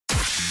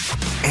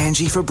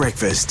Angie for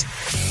breakfast.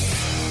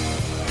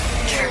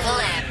 Triple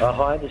M.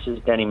 Hi, this is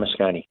Danny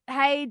Mosconi.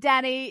 Hey,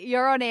 Danny,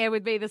 you're on air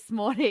with me this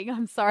morning.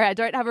 I'm sorry, I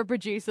don't have a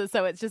producer,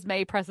 so it's just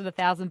me pressing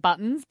 1,000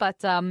 buttons. But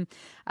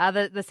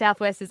the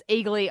Southwest is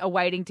eagerly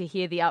awaiting to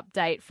hear the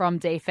update from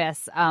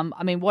DFS.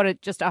 I mean,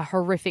 just a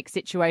horrific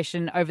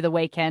situation over the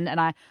weekend,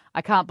 and I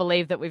can't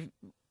believe that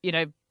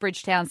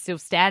Bridgetown's still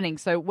standing.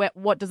 So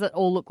what does it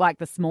all look like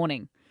this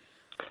morning?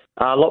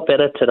 A lot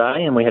better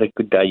today, and we had a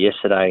good day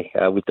yesterday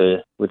with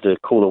the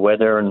cooler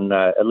weather and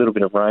a little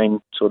bit of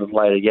rain sort of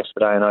later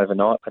yesterday and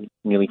overnight,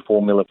 nearly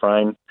 4 mil of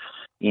rain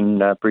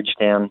in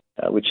Bridgetown,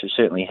 which has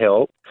certainly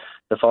helped.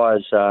 The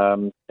fires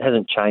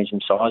hasn't changed in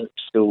size.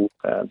 It's still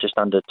just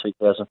under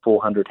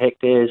 2,400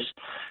 hectares.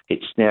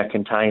 It's now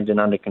contained and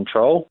under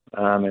control,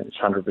 and it's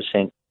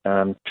 100%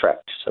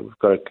 tracked. So we've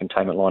got a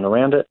containment line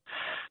around it.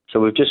 So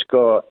we've just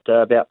got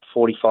about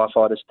 40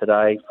 firefighters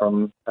today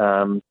from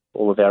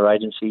all of our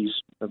agencies,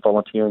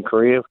 volunteer and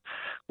career,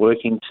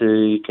 working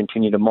to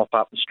continue to mop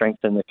up and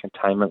strengthen the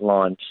containment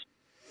lines.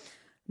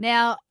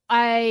 Now,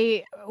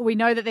 we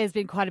know that there's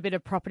been quite a bit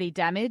of property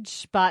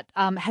damage, but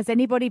has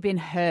anybody been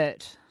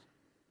hurt?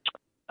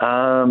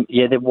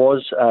 There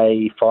was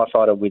a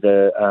firefighter with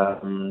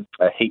a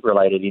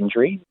heat-related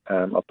injury.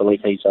 I believe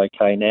he's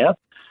okay now.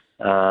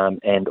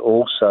 And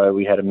also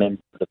we had a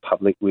member of the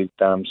public with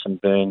some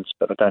burns,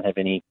 but I don't have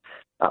any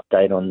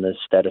update on the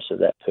status of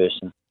that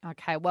person.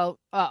 Okay, well,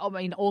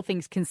 all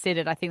things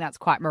considered, I think that's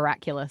quite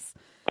miraculous.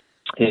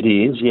 It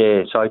is,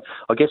 yeah. So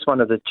I guess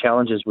one of the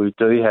challenges we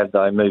do have,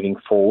 though, moving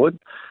forward,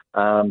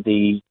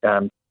 the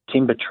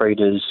timber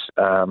treaters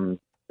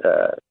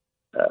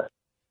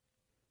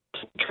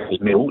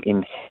mill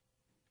in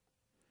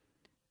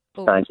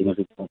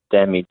significant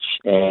damage,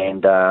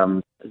 and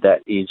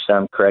that is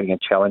creating a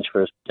challenge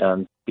for us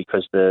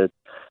because the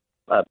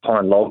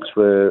pine logs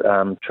were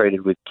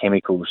treated with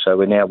chemicals. So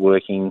we're now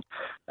working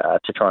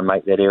to try and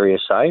make that area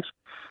safe.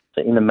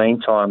 So in the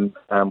meantime,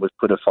 we've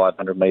put a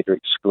 500-metre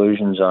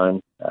exclusion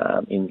zone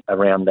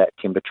around that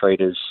timber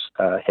treaters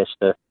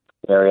Hester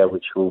area,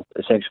 which will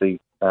essentially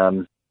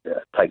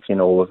takes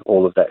in all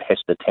of that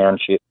Hester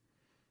township.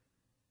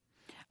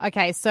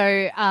 Okay,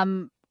 so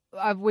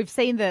we've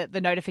seen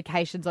the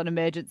notifications on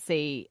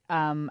emergency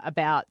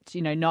about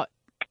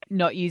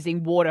not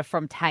using water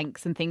from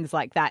tanks and things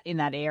like that in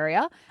that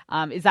area.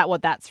 Is that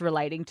what that's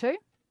relating to?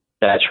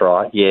 That's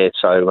right, yeah.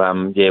 So,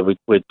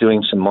 we're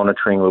doing some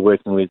monitoring. We're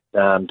working with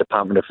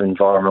Department of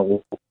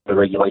Environmental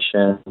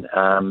Regulation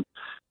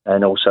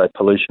and also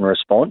pollution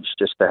response,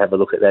 just to have a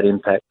look at that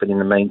impact. But in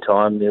the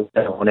meantime, no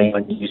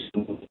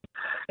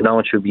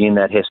one should be in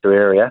that Hester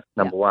area,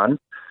 number one.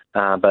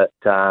 No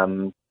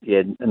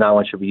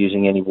one should be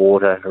using any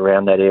water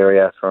around that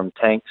area from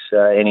tanks,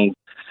 eating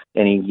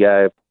any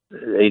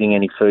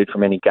food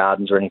from any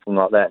gardens or anything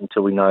like that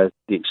until we know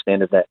the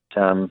extent of that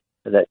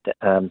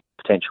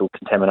potential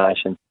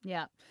contamination.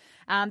 Yeah.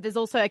 There's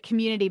also a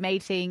community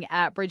meeting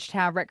at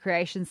Bridgetown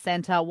Recreation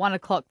Centre,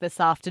 1:00 this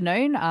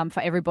afternoon,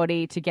 for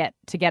everybody to get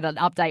an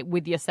update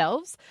with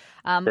yourselves.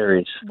 There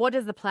is. What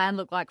does the plan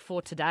look like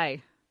for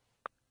today?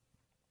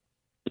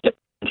 Yep.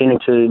 Continue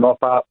to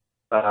mop up.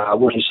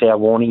 We'll use our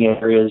warning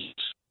areas.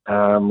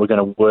 We're going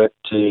to work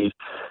to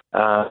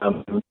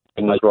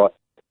bring those right.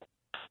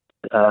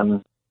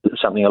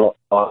 Something a lot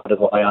lighter than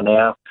what they are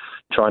now,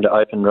 trying to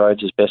open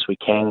roads as best we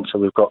can. So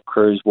we've got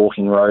crews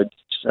walking roads.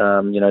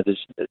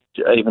 There's,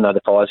 even though the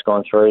fire's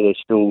gone through, there's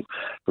still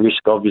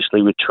risk,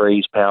 obviously, with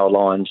trees, power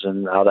lines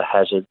and other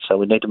hazards. So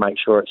we need to make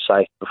sure it's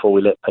safe before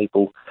we let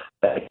people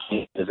back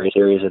into the various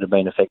areas that have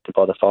been affected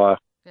by the fire.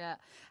 Yeah.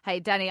 Hey,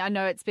 Danny, I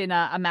know it's been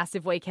a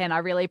massive weekend. I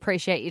really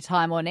appreciate your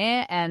time on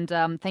air, and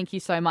thank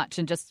you so much.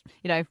 And just,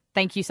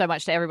 thank you so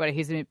much to everybody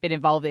who's been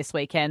involved this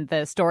weekend.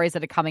 The stories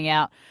that are coming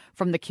out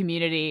from the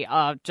community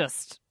are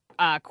just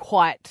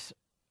quite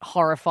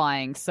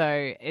horrifying.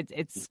 So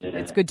it's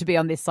good to be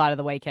on this side of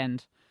the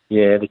weekend.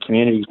 Yeah, the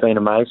community's been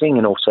amazing,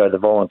 and also the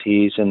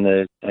volunteers and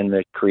the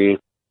career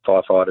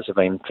firefighters have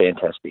been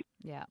fantastic.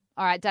 Yeah.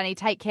 All right, Danny,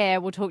 take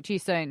care. We'll talk to you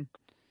soon.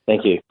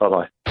 Thank you.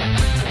 Bye-bye.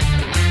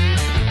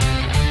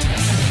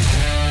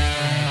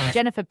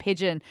 Jennifer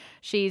Pigeon.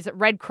 She's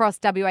Red Cross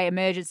WA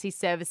Emergency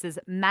Services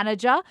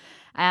Manager,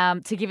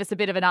 to give us a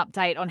bit of an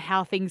update on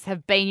how things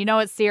have been. You know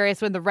it's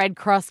serious when the Red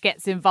Cross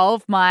gets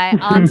involved. My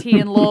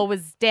auntie-in-law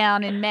was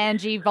down in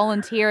Manji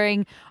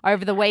volunteering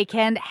over the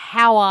weekend.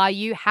 How are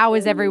you? How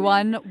is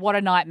everyone? What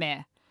a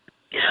nightmare.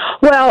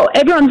 Well,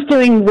 everyone's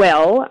doing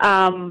well.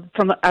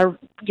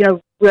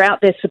 We're out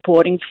there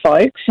supporting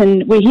folks,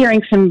 and we're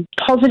hearing some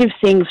positive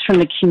things from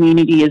the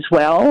community as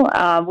well.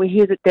 We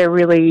hear that they're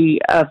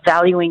really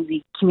valuing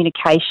the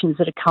communications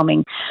that are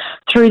coming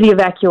through the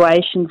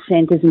evacuation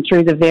centres and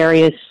through the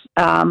various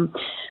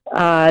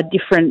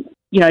different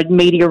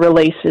media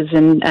releases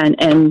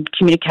and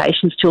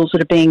communications tools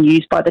that are being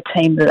used by the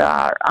team that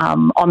are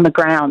on the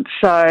ground.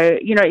 So,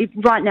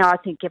 right now I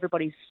think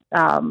everybody's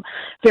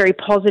very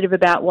positive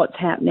about what's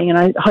happening,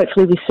 and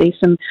hopefully we see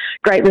some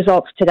great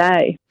results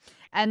today.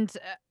 And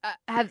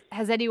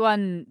has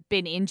anyone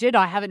been injured?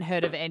 I haven't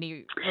heard of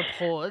any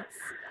reports.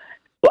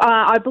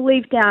 I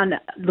believe down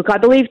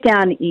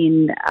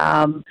in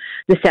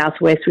the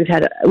southwest we've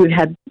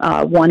had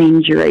one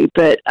injury,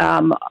 but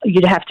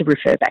you'd have to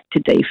refer back to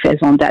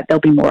DFES on that. They'll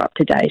be more up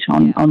to date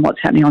on what's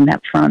happening on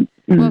that front.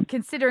 Well,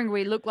 considering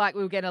we look like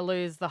we were going to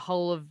lose the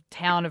whole of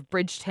town of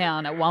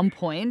Bridgetown at one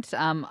point,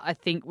 I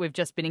think we've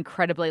just been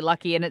incredibly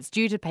lucky, and it's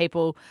due to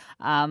people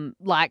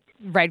like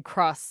Red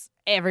Cross,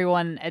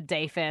 everyone at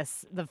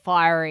DFES, the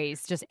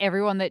fireys, just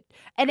everyone that,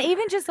 and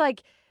even just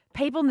like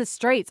people in the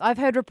streets. I've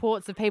heard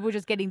reports of people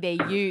just getting their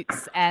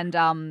utes and,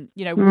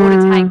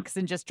 water tanks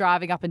and just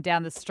driving up and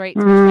down the streets,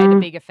 which made a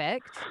big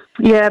effect.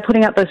 Yeah,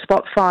 putting out those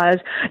spot fires.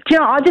 Do you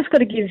know, I just got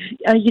to give,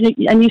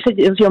 and you said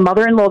it was your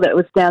mother-in-law that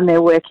was down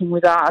there working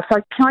with us. So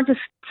can I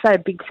just say a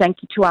big thank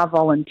you to our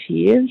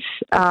volunteers?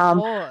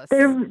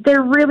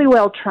 They're really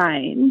well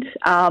trained,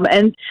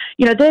 and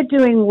they're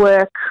doing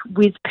work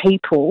with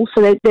people.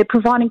 So they're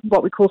providing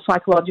what we call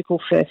psychological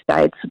first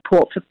aid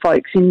support for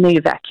folks in the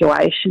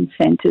evacuation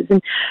centres,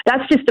 and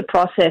that's just a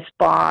process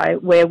by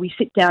where we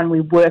sit down and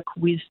we work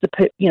with the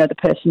person that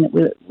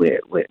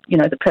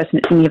the person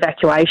that's in the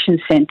evacuation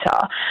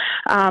centre.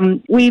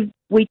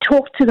 We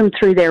talk to them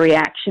through their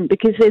reaction,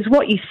 because there's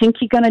what you think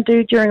you're going to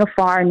do during a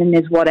fire and then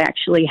there's what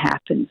actually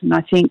happens. And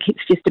I think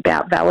it's just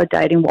about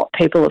validating what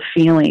people are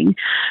feeling.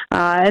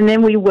 And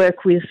then we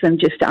work with them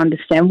just to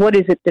understand what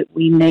is it that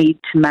we need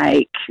to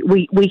make,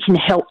 we can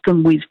help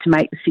them with to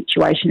make the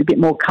situation a bit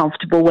more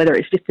comfortable, whether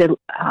it's just just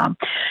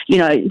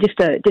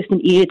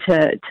an ear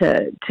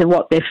to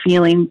what they're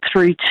feeling,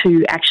 through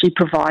to actually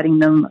providing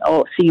them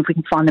or see if we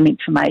can find them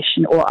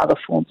information or other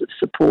forms of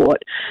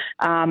support.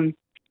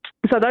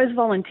 So those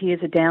volunteers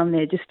are down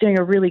there just doing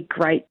a really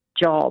great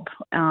job,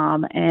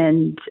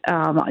 and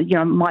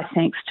my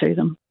thanks to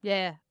them.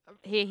 Yeah,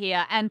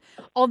 here. And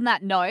on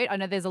that note, I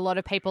know there's a lot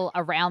of people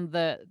around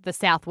the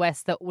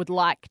southwest that would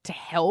like to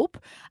help.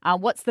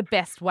 What's the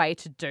best way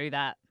to do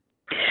that?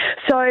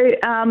 So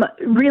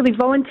really,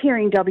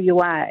 Volunteering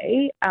WA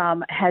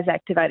has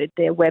activated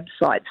their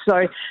website.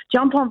 So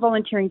jump on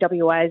Volunteering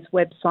WA's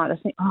website. I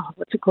think,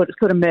 what's it called? It's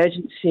called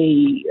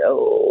Emergency.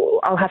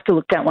 I'll have to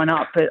look that one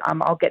up, but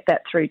I'll get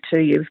that through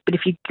to you. But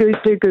if you do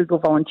Google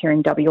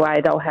Volunteering WA,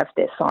 they'll have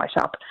their site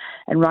up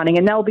and running,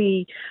 and they'll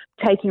be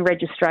taking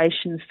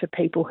registrations for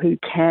people who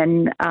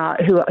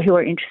who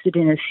are interested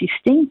in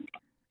assisting.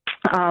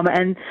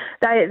 And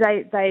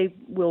they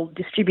will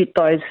distribute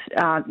those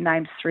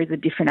names through the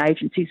different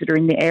agencies that are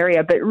in the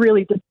area. But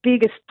really, the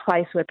biggest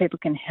place where people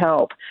can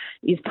help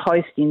is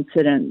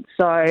post-incident.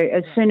 So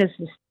as soon as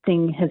this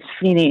thing has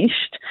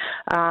finished,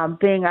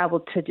 being able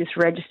to just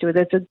register.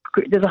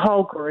 There's a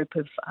whole group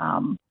of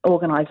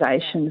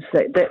organisations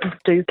that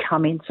do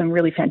come in, some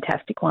really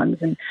fantastic ones,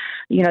 and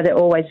they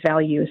always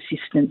value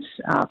assistance,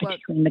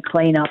 particularly in the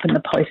clean-up and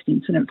the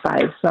post-incident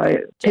phase. So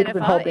people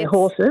can hold their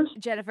horses.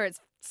 Jennifer, it's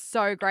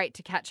so great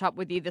to catch up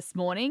with you this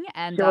morning,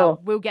 and sure.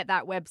 We'll get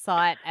that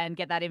website and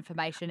get that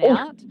information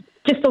out.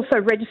 Just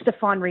also register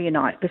Find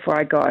Reunite before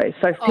I go.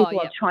 So if people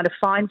are trying to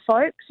find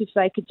folks, if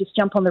they could just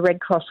jump on the Red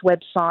Cross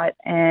website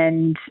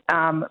and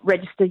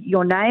register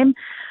your name.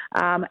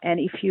 And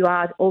if you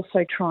are also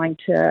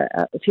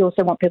if you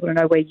also want people to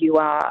know where you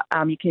are,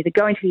 you can either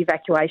go into the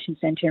evacuation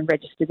centre and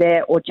register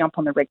there, or jump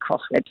on the Red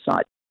Cross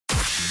website.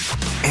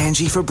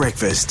 Angie for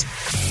breakfast.